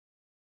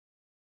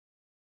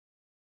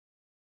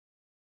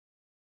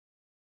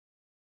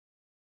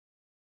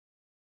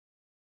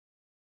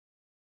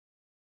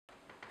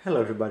Hello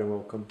everybody,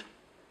 welcome.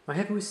 I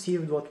have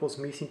received what was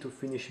missing to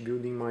finish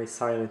building my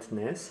silent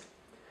NAS,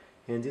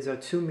 and these are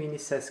two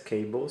mini-SAS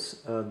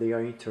cables. They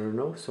are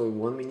internal, so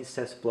one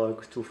mini-SAS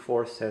plug to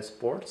four SAS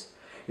ports.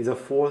 It's a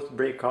fourth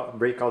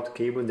breakout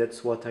cable, and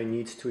that's what I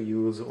need to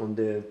use on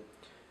the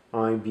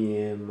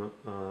IBM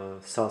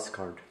SAS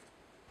card.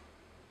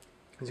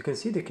 As you can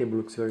see, the cable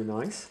looks very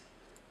nice,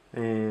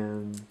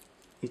 and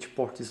each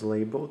port is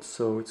labeled,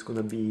 so it's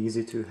gonna be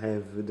easy to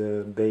have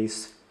the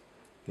base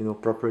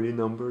properly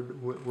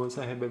numbered once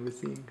I have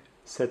everything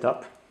set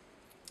up.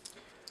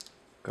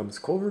 Comes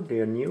covered, they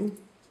are new,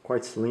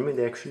 quite slim, and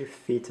they actually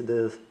fit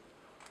the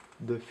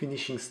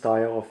finishing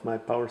style of my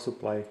power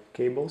supply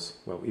cables.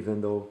 Well,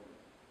 even though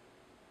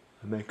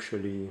I'm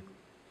actually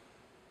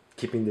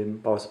keeping the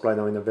power supply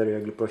now in a very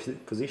ugly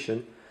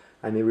position,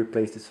 I may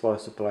replace this power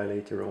supply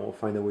later on or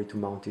find a way to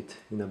mount it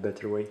in a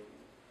better way.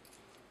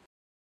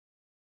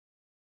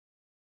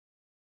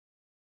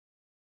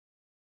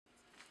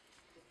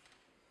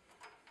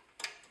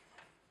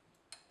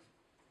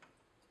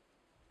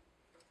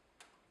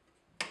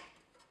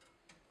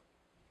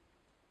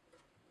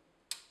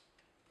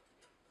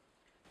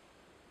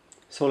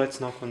 So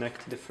let's now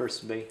connect the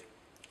first bay.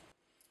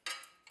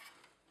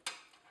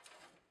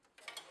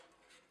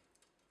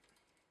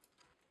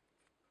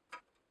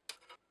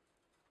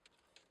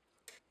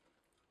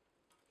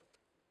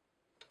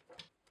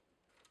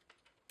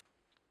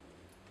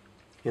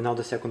 And now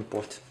the second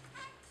port.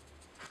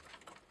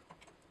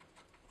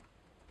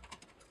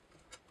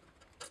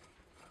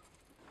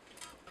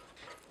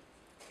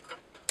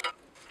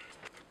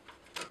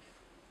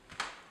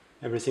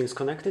 Everything is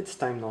connected, it's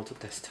time now to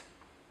test.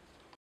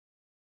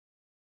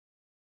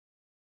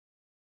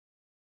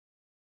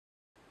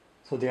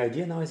 So the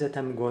idea now is that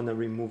I'm gonna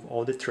remove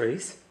all the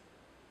trays,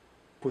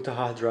 put a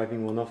hard drive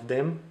in one of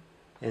them,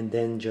 and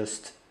then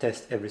just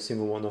test every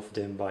single one of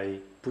them by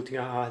putting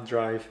a hard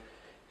drive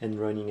and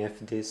running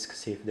fdisk,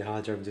 see if the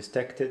hard drive is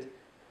detected,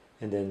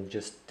 and then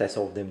just test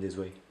all of them this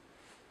way.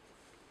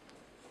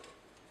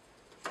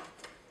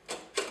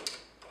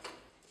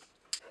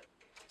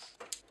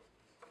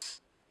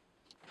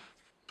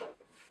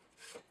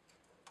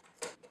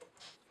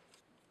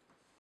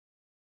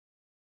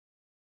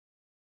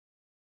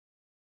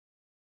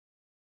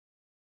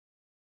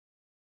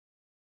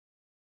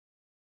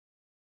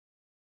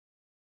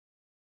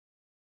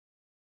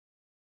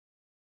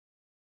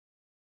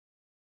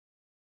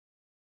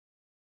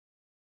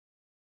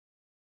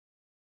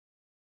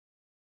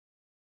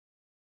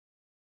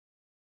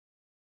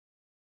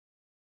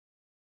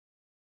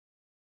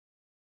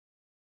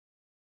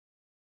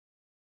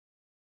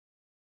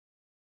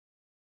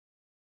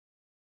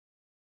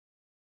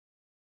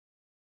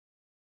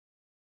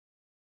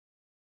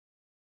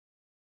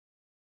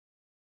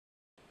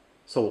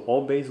 So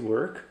all bays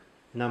work,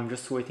 and I'm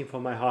just waiting for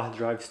my hard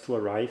drives to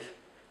arrive.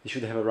 They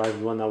should have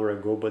arrived 1 hour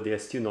ago, but they are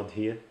still not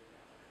here.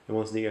 And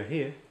once they are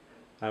here,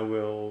 I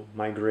will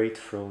migrate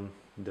from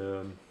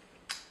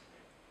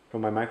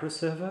my micro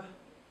server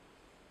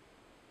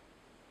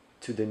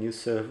to the new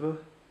server,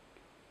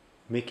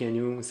 making a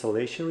new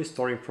installation,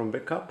 restoring from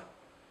backup,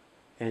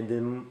 and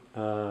then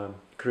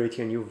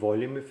creating a new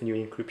volume with new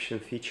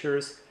encryption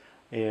features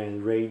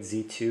and RAID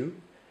Z2.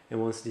 And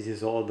once this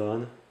is all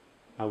done,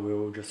 I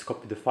will just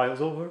copy the files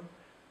over,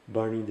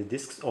 burning the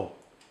disks. Oh,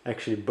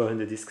 actually burn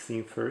the disks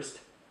in first,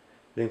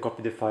 then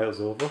copy the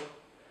files over.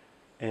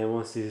 And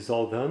once this is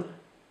all done,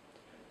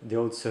 the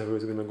old server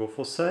is gonna go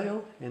for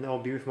sale, and I'll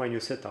be with my new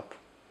setup.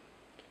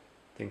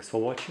 Thanks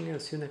for watching, and I'll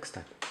see you next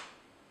time.